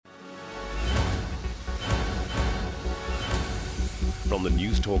From the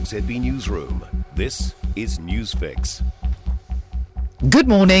Newstalk ZB Newsroom, this is Newsfix. Good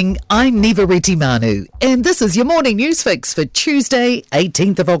morning, I'm Niva Retimanu, and this is your morning Newsfix for Tuesday,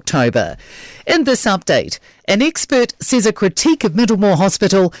 18th of October. In this update, an expert says a critique of Middlemore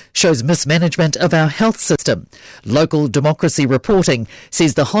Hospital shows mismanagement of our health system. Local Democracy Reporting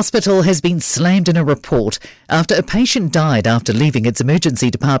says the hospital has been slammed in a report after a patient died after leaving its emergency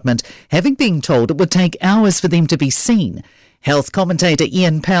department, having been told it would take hours for them to be seen. Health commentator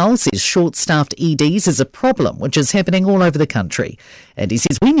Ian Powell says short-staffed EDs is a problem which is happening all over the country. And he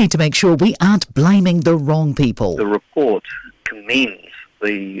says we need to make sure we aren't blaming the wrong people. The report commends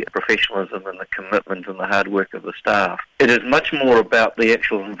the professionalism and the commitment and the hard work of the staff. It is much more about the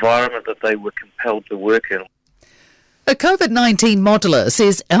actual environment that they were compelled to work in. A COVID-19 modeller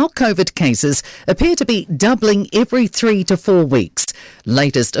says our COVID cases appear to be doubling every 3 to 4 weeks.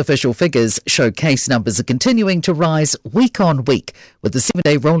 Latest official figures show case numbers are continuing to rise week on week, with the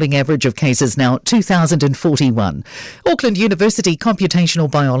 7-day rolling average of cases now 2,041. Auckland University computational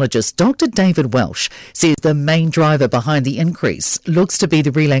biologist Dr. David Welsh says the main driver behind the increase looks to be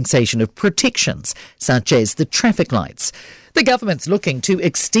the relaxation of protections, such as the traffic lights. The government's looking to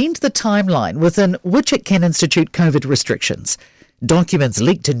extend the timeline within which it can institute COVID restrictions. Documents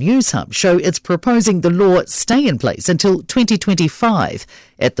leaked to Newshub show it's proposing the law stay in place until 2025.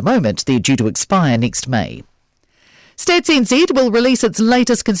 At the moment, they're due to expire next May. Stats NZ will release its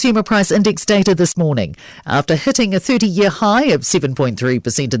latest consumer price index data this morning. After hitting a 30-year high of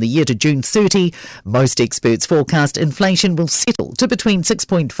 7.3% in the year to June 30, most experts forecast inflation will settle to between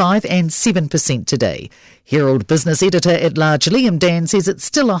 6.5% and 7% today. Herald business editor-at-large Liam Dan says it's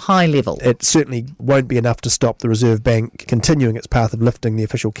still a high level. It certainly won't be enough to stop the Reserve Bank continuing its path of lifting the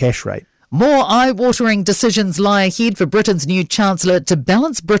official cash rate. More eye-watering decisions lie ahead for Britain's new Chancellor to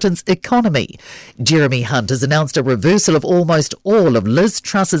balance Britain's economy. Jeremy Hunt has announced a reversal of almost all of Liz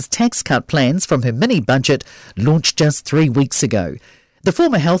Truss's tax cut plans from her mini-budget launched just 3 weeks ago. The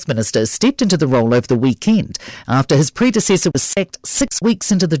former health minister stepped into the role over the weekend after his predecessor was sacked 6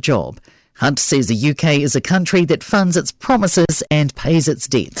 weeks into the job. Hunt says the UK is a country that funds its promises and pays its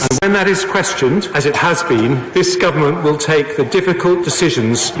debts. And when that is questioned, as it has been, this government will take the difficult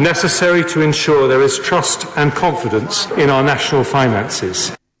decisions necessary to ensure there is trust and confidence in our national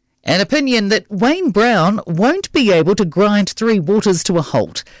finances. An opinion that Wayne Brown won't be able to grind Three Waters to a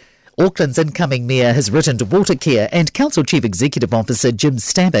halt. Auckland's incoming mayor has written to Watercare and Council Chief Executive Officer Jim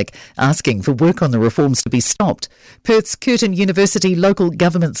Stabbock asking for work on the reforms to be stopped. Perth's Curtin University local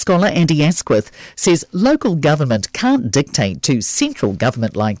government scholar Andy Asquith says local government can't dictate to central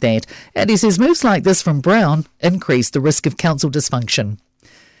government like that, and he says moves like this from Brown increase the risk of council dysfunction.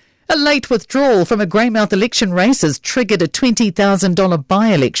 A late withdrawal from a Greymouth election race has triggered a $20,000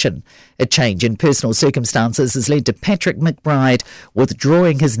 by-election. A change in personal circumstances has led to Patrick McBride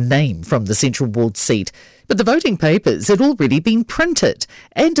withdrawing his name from the Central Ward seat. But the voting papers had already been printed,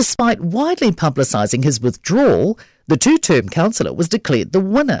 and despite widely publicising his withdrawal, the two-term councillor was declared the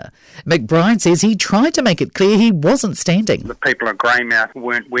winner. McBride says he tried to make it clear he wasn't standing. The people of Greymouth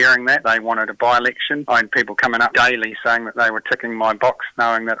weren't wearing that. They wanted a by-election. I had people coming up daily saying that they were ticking my box,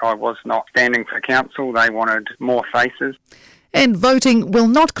 knowing that I was not standing for council. They wanted more faces. And voting will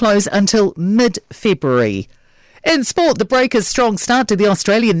not close until mid-February. In sport, the Breakers' strong start to the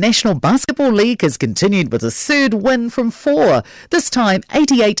Australian National Basketball League has continued with a third win from 4, this time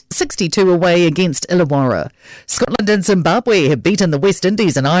 88-62 away against Illawarra. Scotland and Zimbabwe have beaten the West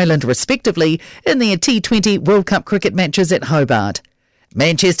Indies and Ireland respectively in their T20 World Cup cricket matches at Hobart.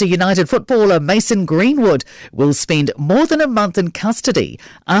 Manchester United footballer Mason Greenwood will spend more than a month in custody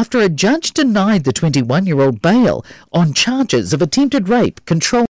after a judge denied the 21-year-old bail on charges of attempted rape, control